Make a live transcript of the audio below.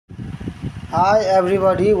Hi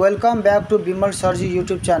everybody, welcome back to Bimal Sarji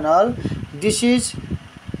YouTube channel. This is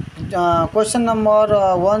question number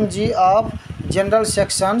 1G of general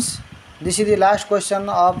sections. This is the last question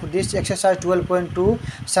of this exercise 12.2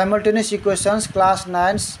 simultaneous equations class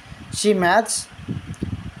 9 C maths.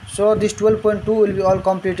 So this 12.2 will be all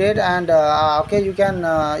completed, and okay, you can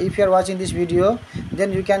if you are watching this video,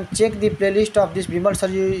 then you can check the playlist of this Bimal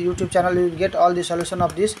Sarji YouTube channel. You will get all the solution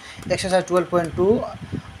of this exercise 12.2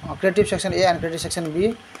 creative section A and creative section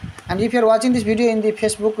B. And if you are watching this video in the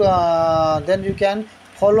Facebook, then you can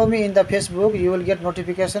follow me in the Facebook. You will get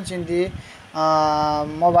notifications in the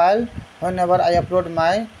mobile whenever I upload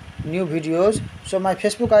my new videos. So my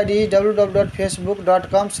Facebook ID is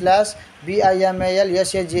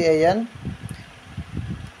www.facebook.com/bimalsajan.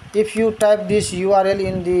 If you type this URL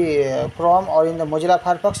in the Chrome or in the Mozilla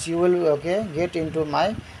Firefox, you will get into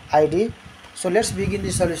my ID. So let's begin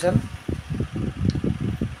the solution.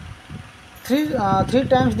 3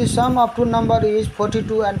 times the sum of two number is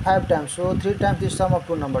 42 and 5 times. So 3 times the sum of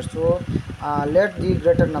two numbers. So let the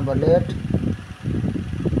greater number, let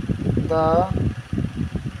the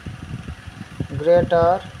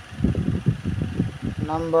greater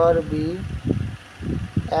number be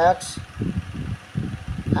x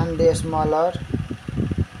and the smaller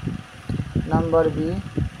number be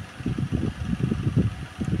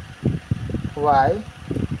y.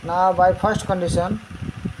 Now by first condition,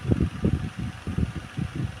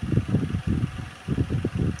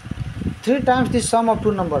 3 times the sum of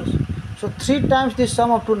two numbers. So 3 times the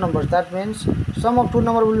sum of two numbers, that means sum of two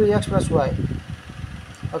numbers will be x plus y.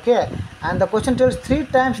 Okay, and the question tells 3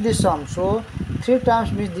 times the sum. So 3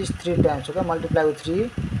 times means this 3 times. Okay, multiply with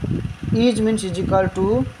 3. Is means is equal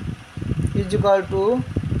to 3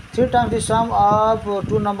 times the sum of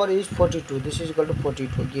two number is 42. This is equal to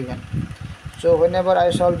 42 given. So whenever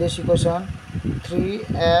I solve this equation,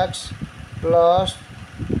 3x plus,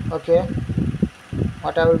 okay,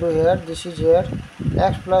 what I will do here, this is here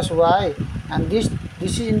x plus y, and this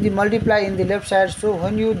is in the multiply in the left side. So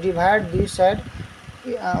when you divide this side,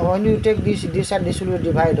 when you take this side, this will be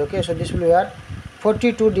divide. Okay, so this will be here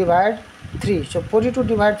 42 divide 3. So 42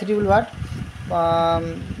 divide 3 will what,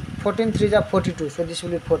 14 3 is 42. So this will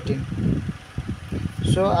be 14.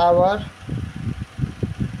 So our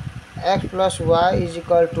x plus y is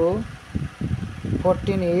equal to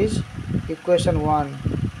 14 is equation 1.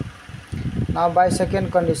 Now by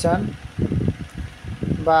second condition,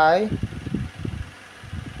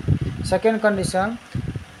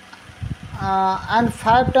 and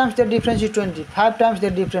 5 times the difference is 20. 5 times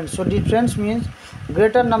the difference. So difference means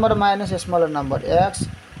greater number minus a smaller number, x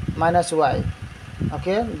minus y.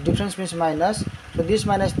 Okay, difference means minus. So this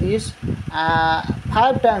minus this,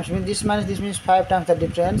 5 times means this minus this means 5 times the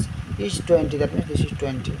difference is 20. That means this is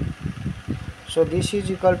 20. So this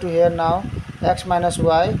is equal to here now x minus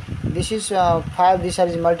y. This is 5, this side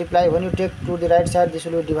is multiply. When you take to the right side, this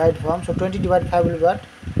will be divide form. So 20 divided 5 will be what,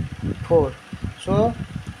 4. So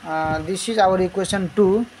this is our equation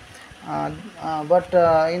 2. But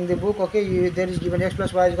in the book, okay, there is given x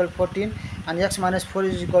plus y is equal to 14 and x minus 4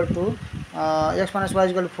 is equal to x minus y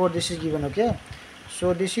is equal to 4. This is given. Okay,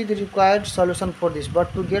 so this is the required solution for this.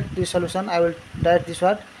 But to get this solution, I will write this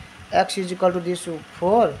what, x is equal to this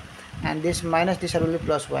 4 and this minus this will be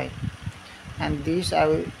plus y, and this I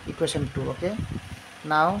will equation 2. Okay,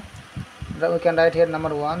 now we can write here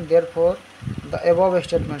number 1. Therefore the above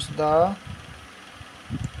statements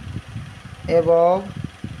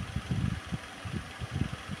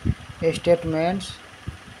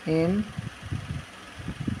in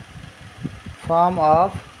form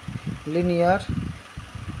of linear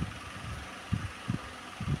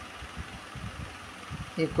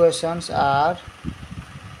equations are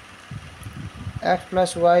x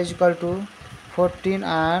plus y is equal to 14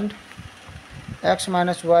 and x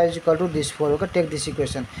minus y is equal to this 4. Okay, take this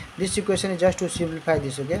equation. This equation is just to simplify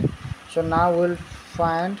this. Okay, so now we'll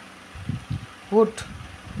find, put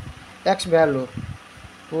x value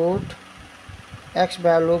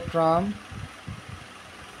from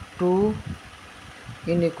 2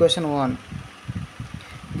 in equation 1.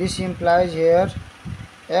 This implies here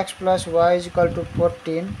x plus y is equal to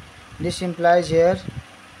 14. This implies here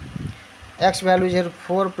x value is here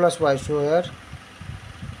 4 plus y. So here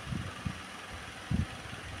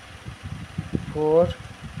 4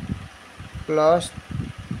 plus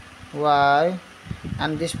y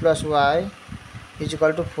and this plus y is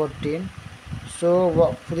equal to 14.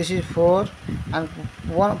 So this is 4 and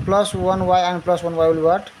 1 plus 1y and plus 1y will be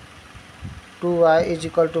what, 2y is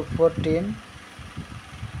equal to 14.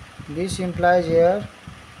 This implies here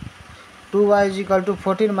 2y is equal to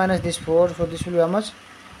 14 minus this 4, so this will be how much?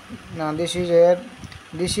 Now this is here,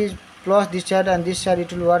 this is plus this side and this side,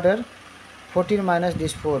 it will water 14 minus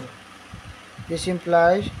this 4. This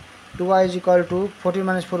implies 2y is equal to 14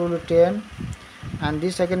 minus 4 will be 10, and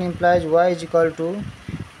this second implies y is equal to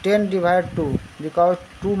 10 divided 2, because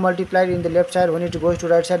 2 multiplied in the left side, when it goes to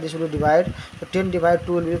right side this will be divide, so 10 divided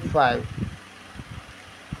 2 will be 5.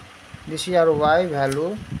 This is our y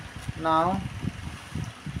value. Now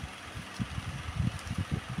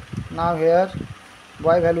here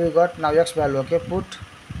y value we got, now x value. Okay, put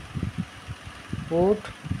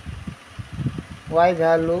y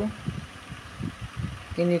value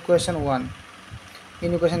in equation 1,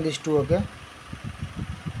 in equation this 2. Okay,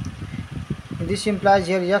 this implies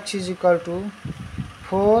here x is equal to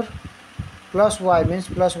 4 plus y means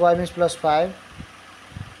plus 5.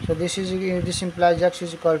 So this implies x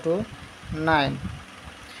is equal to 9.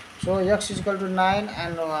 So x is equal to 9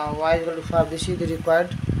 and y is equal to 5. This is the required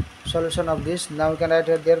solution of this. Now we can write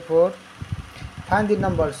here, therefore find the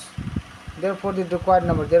numbers, therefore the required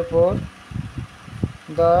number, therefore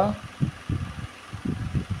the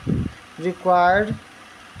required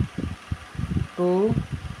two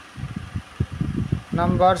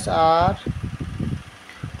numbers are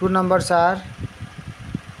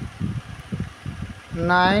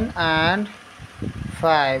 9 and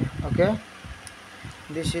 5. Okay,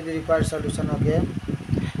 this is the required solution. Okay,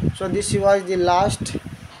 so this was the last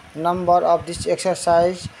number of this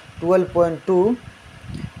exercise 12.2,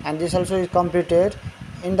 and this also is completed.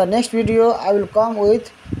 In the next video I will come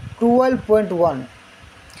with 12.1.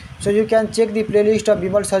 so you can check the playlist of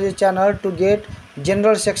Bimal Sajid channel to get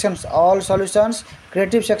general sections all solutions,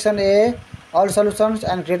 creative section A all solutions,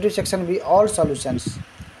 and creative section B all solutions.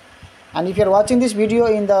 And if you are watching this video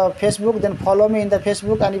in the Facebook, then follow me in the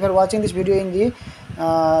Facebook, and if you are watching this video in the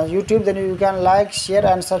YouTube, then you can like, share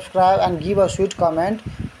and subscribe and give a sweet comment,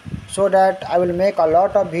 so that I will make a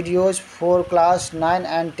lot of videos for class 9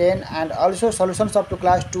 and 10, and also solutions up to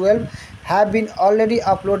class 12 have been already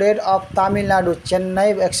uploaded of Tamil Nadu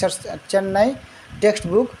Chennai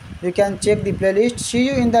textbook. You can check the playlist. See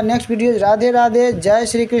you in the next videos. Radhe Radhe, Jai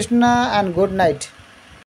Shri Krishna and good night.